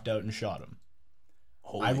just walked out and shot him.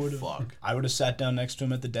 Holy fuck. I would have sat down next to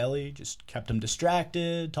him at the deli, just kept him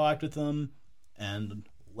distracted, talked with him, and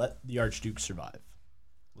let the Archduke survive.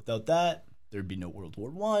 Without that, there'd be no World War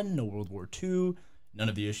One, no World War Two, none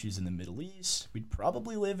of the issues in the Middle East. We'd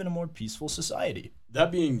probably live in a more peaceful society.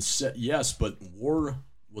 That being said, yes, but war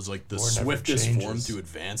was like the War never swiftest form changes. to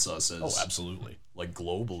advance us as Absolutely. like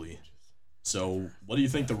globally. So what do you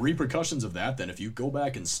think the repercussions of that then? If you go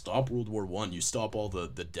back and stop World War One, you stop all the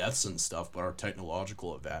deaths and stuff, but our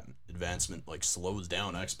technological advancement like slows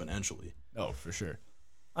down exponentially. Oh, for sure.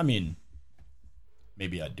 I mean,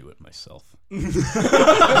 maybe I'd do it myself.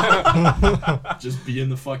 Just be in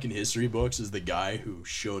the fucking history books as the guy who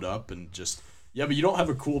showed up and just yeah, but you don't have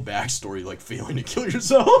a cool backstory like failing to kill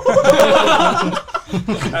yourself.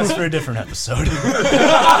 That's for a different episode.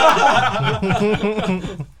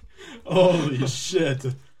 Holy shit.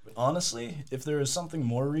 But honestly, if there was something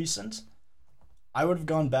more recent, I would have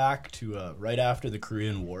gone back to right after the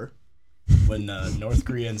Korean War, when North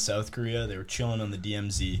Korea and South Korea, they were chilling on the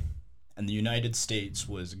DMZ, and the United States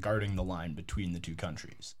was guarding the line between the two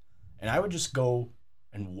countries. And I would just go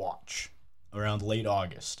and watch around late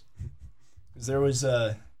August, because there was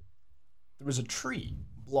a tree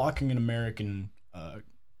blocking an American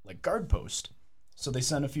like guard post. So they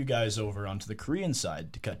sent a few guys over onto the Korean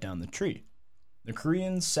side to cut down the tree. The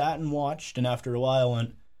Koreans sat and watched, and after a while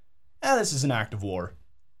went, this is an act of war.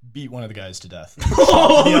 Beat one of the guys to death.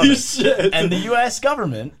 Holy shit. And the U.S.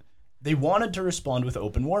 government, they wanted to respond with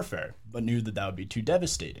open warfare, but knew that would be too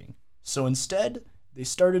devastating. So instead, they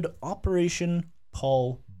started Operation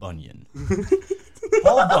Paul Bunyan.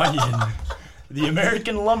 Paul Bunyan, the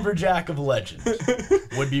American lumberjack of legend,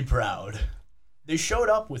 would be proud. They showed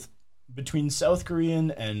up with between South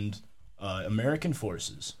Korean and American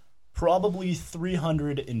forces, probably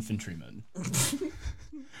 300 infantrymen.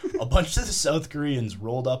 A bunch of the South Koreans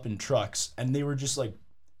rolled up in trucks, and they were just like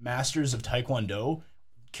masters of Taekwondo,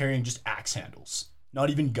 carrying just axe handles, not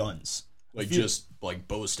even guns. Like just like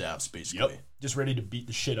bow staffs basically. Yep, just ready to beat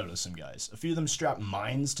the shit out of some guys. A few of them strapped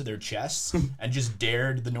mines to their chests and just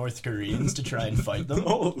dared the North Koreans to try and fight them.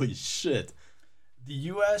 Holy shit. The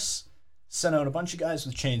U.S. sent out a bunch of guys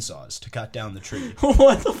with chainsaws to cut down the tree.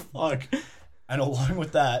 What the fuck? And along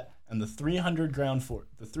with that, and the 300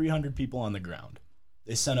 people on the ground,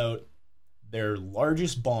 they sent out their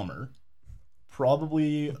largest bomber,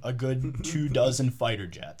 probably a good 24 fighter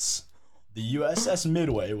jets, the USS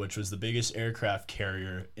Midway, which was the biggest aircraft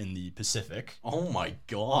carrier in the Pacific. Oh my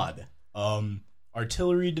god.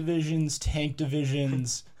 Artillery divisions, tank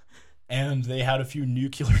divisions, and they had a few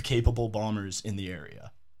nuclear-capable bombers in the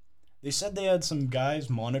area. They said they had some guys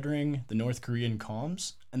monitoring the North Korean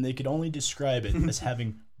comms, and they could only describe it as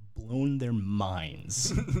having blown their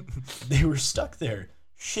minds. They were stuck there,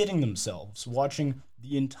 shitting themselves, watching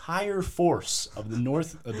the entire force of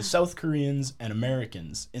the South Koreans and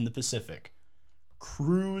Americans in the Pacific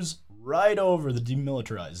cruise right over the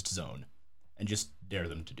demilitarized zone and just dare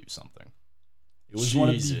them to do something. It was one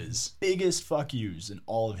of the biggest fuck yous in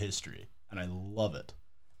all of history, and I love it.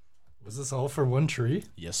 Was this all for one tree?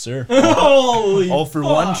 Yes, sir. Holy All for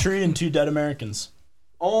fuck. one tree and 2 dead Americans.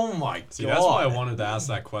 Oh my god. See, that's why I wanted to ask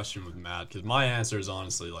that question with Matt, because my answer is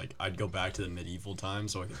honestly like I'd go back to the medieval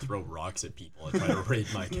times so I could throw rocks at people and try to raid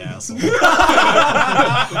my castle.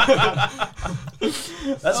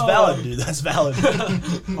 That's valid, dude. That's valid.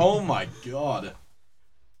 Oh my god.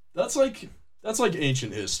 That's like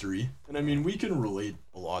ancient history. And I mean, we can relate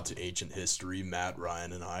a lot to ancient history, Matt,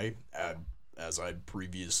 Ryan, and I, as I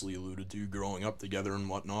previously alluded to, growing up together and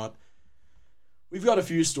whatnot. we've got a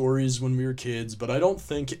few stories when we were kids, but I don't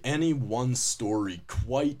think any one story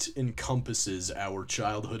quite encompasses our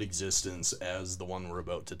childhood existence as the one we're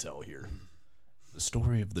about to tell here. The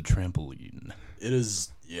story of the trampoline. It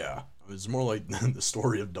is, yeah. It's more like the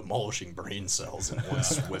story of demolishing brain cells in one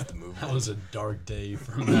swift That movement. was a dark day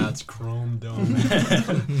for Matt's Chrome Dome.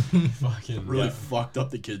 Fucking Really fucked up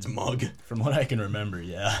the kid's mug. From what I can remember,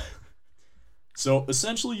 yeah. So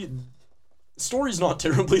essentially, the story's not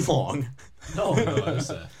terribly long. No,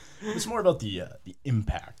 it's It's more about the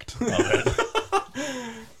impact of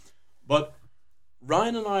it. But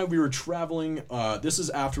Ryan and I, we were traveling. This is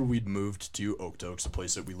after we'd moved to Okotoks, a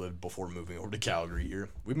place that we lived before moving over to Calgary here.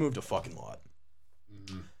 We moved a fucking lot.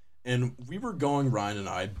 And we were going, Ryan and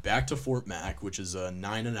I, back to Fort Mac, which is a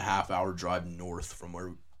 9.5-hour drive north from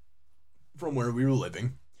where we were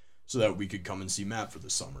living, so that we could come and see Matt for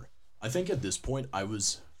the summer. I think at this point I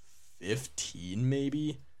was 15,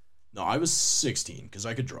 maybe. No, I was 16 because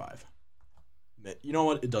I could drive. You know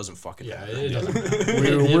what? It doesn't fucking yeah, matter. it doesn't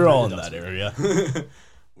matter. We're all in doesn't that area.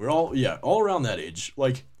 We're all around that age.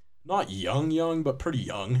 Like, not young, but pretty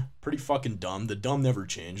young. Pretty fucking dumb. The dumb never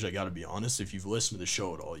changed, I gotta be honest. If you've listened to the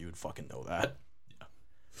show at all, you would fucking know that.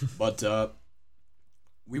 Yeah. But,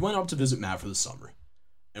 we went up to visit Matt for the summer.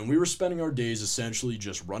 And we were spending our days essentially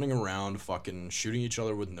just running around, fucking shooting each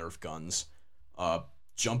other with Nerf guns,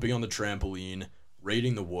 jumping on the trampoline,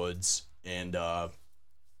 raiding the woods, and,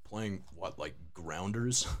 playing, like,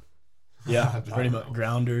 grounders? Yeah, pretty much.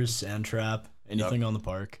 Grounders, sand trap, anything on the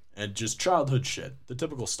park. And just childhood shit, the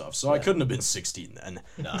typical stuff. So I couldn't have been 16 then.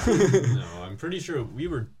 Nah. No, I'm pretty sure we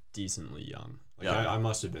were decently young. Like, Yeah. I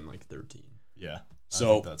must have been like 13. Yeah. So-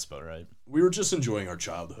 I think that's about right. We were just enjoying our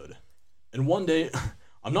childhood. And one day,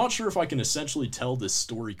 I'm not sure if I can essentially tell this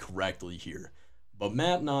story correctly here, but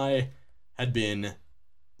Matt and I had been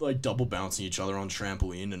like double bouncing each other on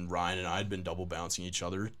trampoline, and Ryan and I had been double bouncing each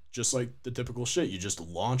other, just like the typical shit. You just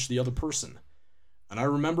launch the other person. And I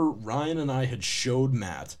remember Ryan and I had showed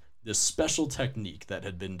Matt this special technique that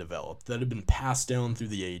had been developed, that had been passed down through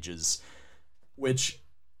the ages, which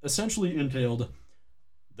essentially entailed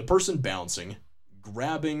the person bouncing,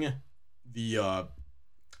 grabbing the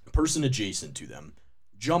person adjacent to them,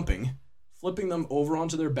 jumping, flipping them over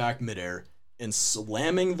onto their back midair, and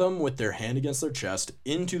slamming them with their hand against their chest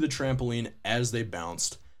into the trampoline as they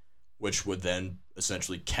bounced, which would then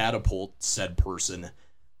essentially catapult said person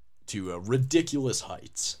to ridiculous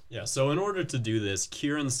heights. Yeah, so in order to do this,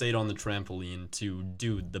 Kieran stayed on the trampoline to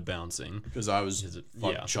do the bouncing. Because I was Is it-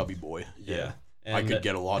 fuck yeah. chubby boy. Yeah. I And could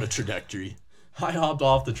get a lot of trajectory. I hopped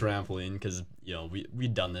off the trampoline because, you know,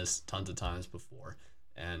 we'd done this tons of times before.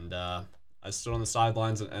 And I stood on the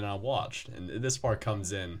sidelines and I watched. And this part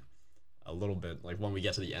comes in a little bit. Like, when we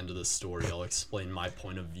get to the end of the story, I'll explain my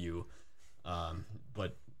point of view.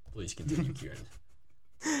 But please continue, Kieran.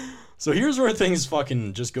 So here's where things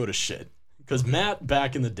fucking just go to shit. Because Matt,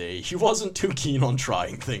 back in the day, he wasn't too keen on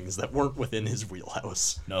trying things that weren't within his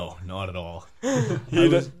wheelhouse. No, not at all.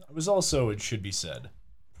 I was also, it should be said,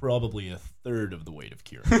 probably a third of the weight of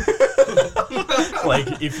Kieran.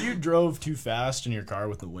 Like, if you drove too fast in your car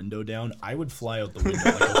with the window down, I would fly out the window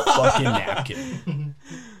like a fucking napkin.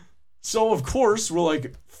 So, of course, we're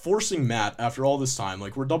like forcing Matt after all this time.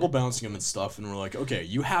 Like, we're double bouncing him and stuff, and we're like, okay,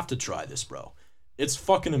 you have to try this, bro. It's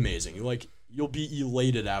fucking amazing. You'll be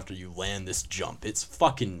elated after you land this jump. It's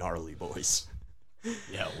fucking gnarly, boys.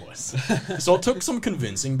 Yeah, it was. So it took some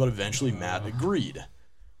convincing, but eventually Matt agreed.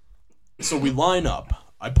 So we line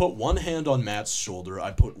up. I put one hand on Matt's shoulder.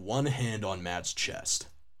 I put one hand on Matt's chest.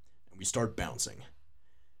 And we start bouncing.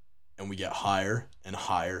 And we get higher and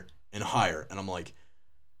higher and higher. And I'm like,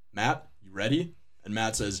 Matt, you ready? And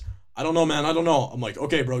Matt says, I don't know, man. I don't know. I'm like,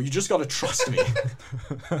 okay, bro, you just got to trust me.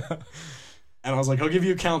 And I was like, I'll give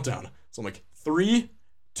you a countdown. So I'm like, 3,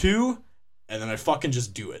 2, and then I fucking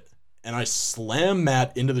just do it. And I slam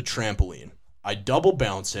Matt into the trampoline. I double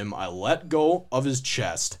bounce him. I let go of his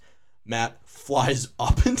chest. Matt flies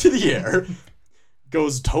up into the air,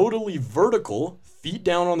 goes totally vertical, feet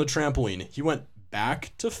down on the trampoline. He went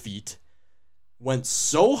back to feet, went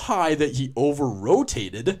so high that he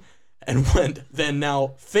over-rotated, and went then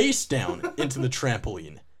now face down into the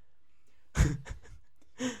trampoline.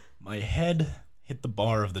 My head hit the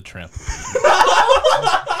bar of the trampoline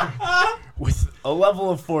with a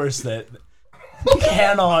level of force that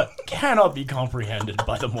cannot be comprehended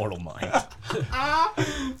by the mortal mind.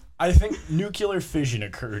 I think nuclear fission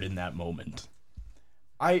occurred in that moment.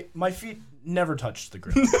 My feet never touched the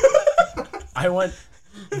ground. I went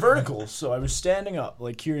vertical, so I was standing up,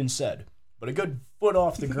 like Kieran said, but a good foot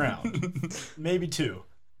off the ground, maybe 2.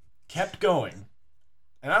 Kept going,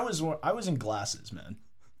 and I was in glasses, man.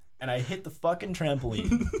 and I hit the fucking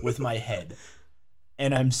trampoline with my head.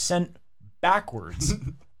 And I'm sent backwards,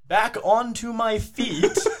 back onto my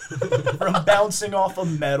feet from bouncing off a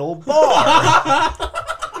metal bar.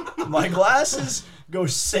 My glasses go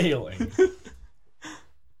sailing.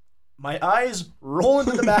 My eyes roll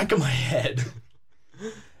into the back of my head.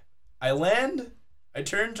 I land, I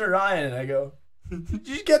turn to Ryan and I go, "Did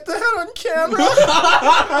you get that on camera?"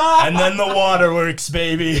 And then the waterworks,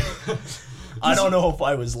 baby. I don't know if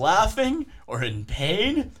I was laughing or in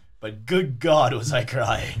pain, but good God was I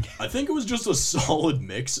crying. I think it was just a solid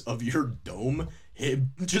mix of your dome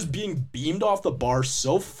just being beamed off the bar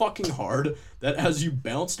so fucking hard that as you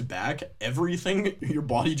bounced back, everything, your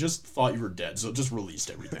body just thought you were dead, so it just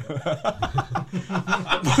released everything.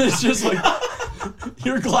 But it's just like,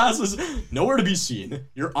 your glasses, nowhere to be seen,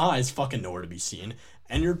 your eyes fucking nowhere to be seen,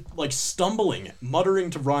 and you're like stumbling,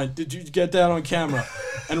 muttering to Ryan, "Did you get that on camera?"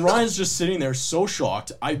 And Ryan's just sitting there so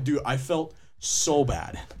shocked. I felt so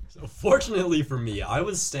bad. So fortunately for me, I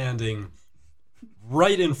was standing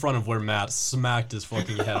right in front of where Matt smacked his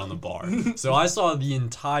fucking head on the bar. So I saw the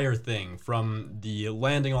entire thing from the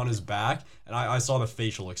landing on his back, and I saw the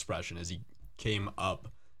facial expression as he came up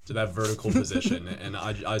to that vertical position, and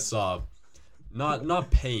I saw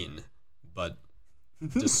not pain, but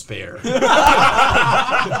despair.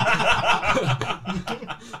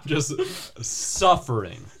 Just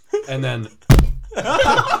suffering. And then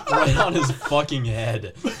right on his fucking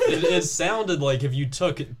head. It sounded like if you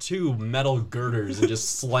took two metal girders and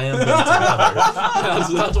just slammed them together.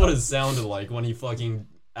 That's what it sounded like when he fucking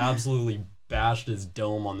absolutely bashed his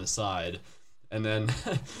dome on the side. And then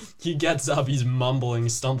he gets up, he's mumbling,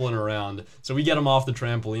 stumbling around. So we get him off the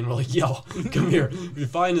trampoline. We're like, "Yo, come here." We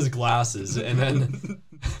find his glasses. And then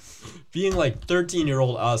being like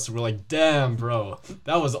 13-year-old us, we're like, "Damn, bro,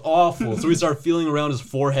 that was awful." So we start feeling around his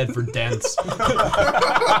forehead for dents.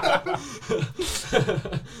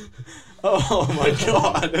 Oh my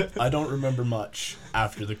God. I don't remember much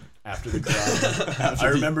after the cry. After I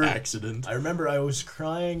remember the accident. I remember I was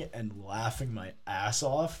crying and laughing my ass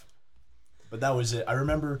off, but that was it. I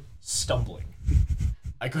remember stumbling.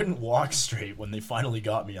 I couldn't walk straight when they finally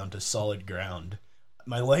got me onto solid ground.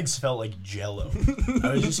 My legs felt like jello.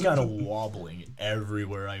 I was just kind of wobbling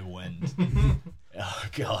everywhere I went. Oh,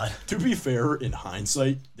 God. To be fair, in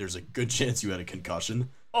hindsight, there's a good chance you had a concussion.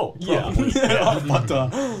 Oh, Yeah. probably. But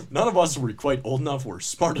none of us were quite old enough or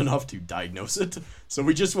smart enough to diagnose it. So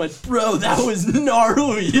we just went, "Bro, that was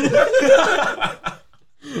gnarly."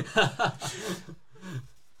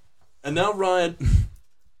 And now, Ryan,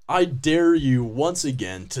 I dare you once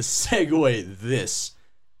again to segue this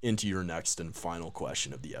into your next and final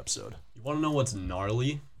question of the episode. You want to know what's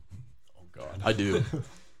gnarly? Oh, God. I do.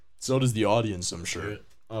 So does the audience, I'm sure.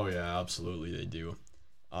 Oh yeah, absolutely they do.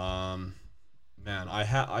 Man,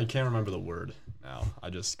 I can't remember the word now. I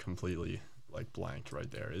just completely like blanked right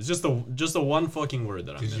there. It's just the one fucking word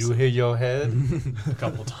that I'm Did missing. you hit your head? A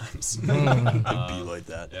couple times. I'd be like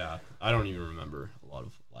that. Yeah, I don't even remember a lot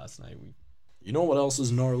of last night. You know what else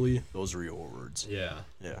is gnarly? Those are your words. Yeah.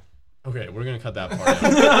 Yeah. Okay, we're gonna cut that part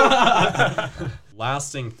out.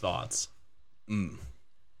 Lasting thoughts. Mm.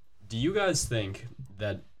 Do you guys think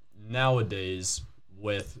that nowadays,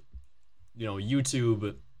 with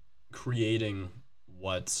YouTube creating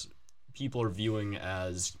what people are viewing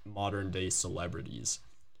as modern day celebrities,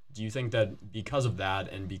 do you think that because of that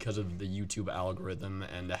and because of the YouTube algorithm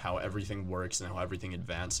and how everything works and how everything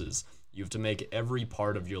advances, you have to make every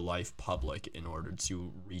part of your life public in order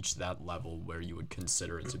to reach that level where you would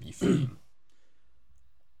consider it to be fame?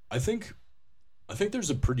 I think there's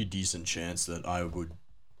a pretty decent chance that I would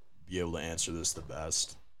be able to answer this the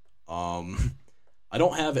best. I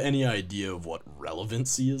don't have any idea of what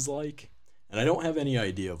relevancy is like, and I don't have any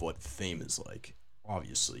idea of what fame is like,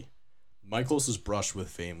 obviously. My closest brush with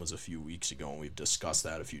fame was a few weeks ago, and we've discussed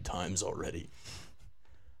that a few times already.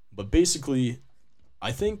 But basically,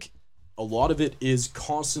 I think a lot of it is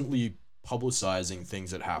constantly publicizing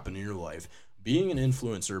things that happen in your life. Being an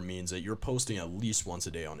influencer means that you're posting at least once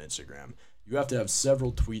a day on Instagram. You have to have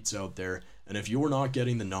several tweets out there, and if you're not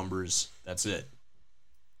getting the numbers, that's it.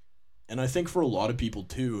 And I think for a lot of people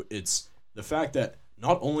too, it's the fact that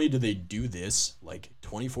not only do they do this like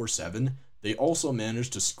 24/7, they also manage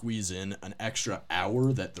to squeeze in an extra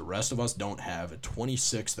hour that the rest of us don't have, a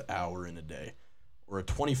 26th hour in a day, or a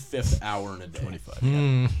 25th hour in a day. 25.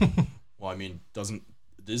 Yeah. Well, I mean,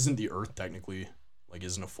 isn't the Earth technically, like,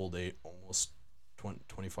 isn't a full day almost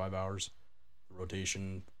 25 hours? The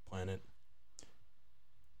rotation planet.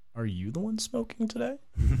 Are you the one smoking today?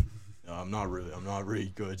 No, I'm not really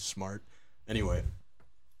good, smart. Anyway,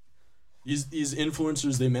 These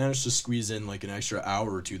influencers, they manage to squeeze in like an extra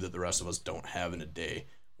hour or two that the rest of us don't have in a day,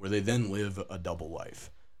 where they then live a double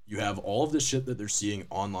life. You have all of the shit that they're seeing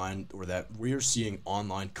online, or that we're seeing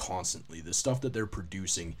online constantly. The stuff that they're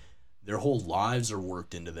producing, their whole lives are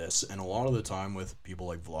worked into this. And a lot of the time with people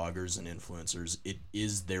like vloggers and influencers, it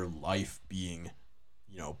is their life being,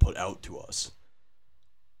 put out to us.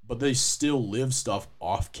 But they still live stuff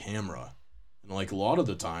off camera. And like a lot of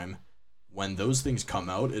the time, when those things come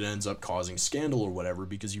out, it ends up causing scandal or whatever,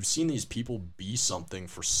 because you've seen these people be something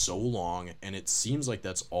for so long, and it seems like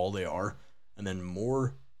that's all they are. And then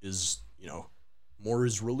more is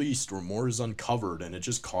released or more is uncovered, and it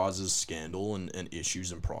just causes scandal and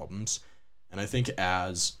issues and problems. And I think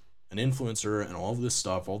as an influencer and all of this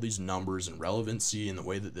stuff, all these numbers and relevancy and the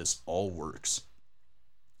way that this all works,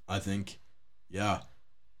 I think, yeah,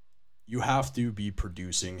 you have to be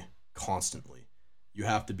producing constantly. You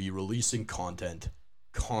have to be releasing content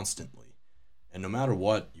constantly. And no matter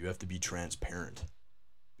what, you have to be transparent.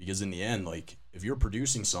 Because in the end, like, if you're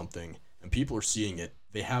producing something and people are seeing it,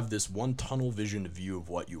 they have this one tunnel vision view of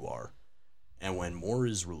what you are. And when more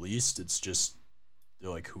is released, it's just, they're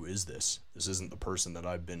like, who is this? This isn't the person that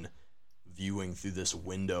I've been viewing through this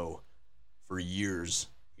window for years,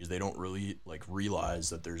 because they don't really like realize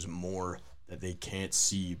that there's more that they can't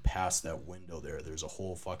see past that window there. There's a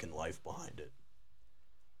whole fucking life behind it.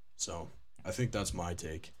 So I think that's my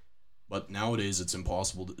take. But nowadays it's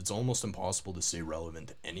almost impossible to stay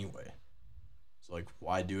relevant anyway. So like,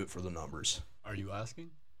 why do it for the numbers? Are you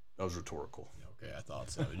asking? That was rhetorical. Okay, I thought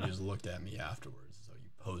so. You just looked at me afterwards, so you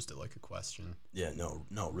posed it like a question. Yeah,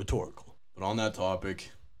 no, rhetorical. But on that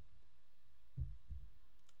topic,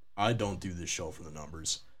 I don't do this show for the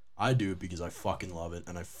numbers. I do it because I fucking love it,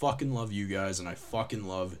 and I fucking love you guys, and I fucking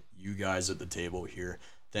love you guys at the table here.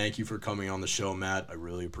 Thank you for coming on the show, Matt. I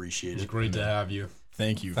really appreciate it. It's great to have you.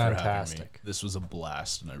 Thank you for having me. Fantastic. This was a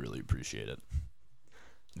blast, and I really appreciate it.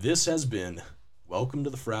 This has been Welcome to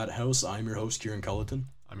the Frat House. I'm your host, Kieran Culleton.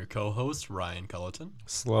 I'm your co-host, Ryan Culleton.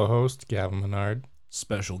 Slow host, Gavin Menard.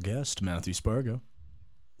 Special guest, Matthew Spargo.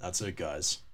 That's it, guys.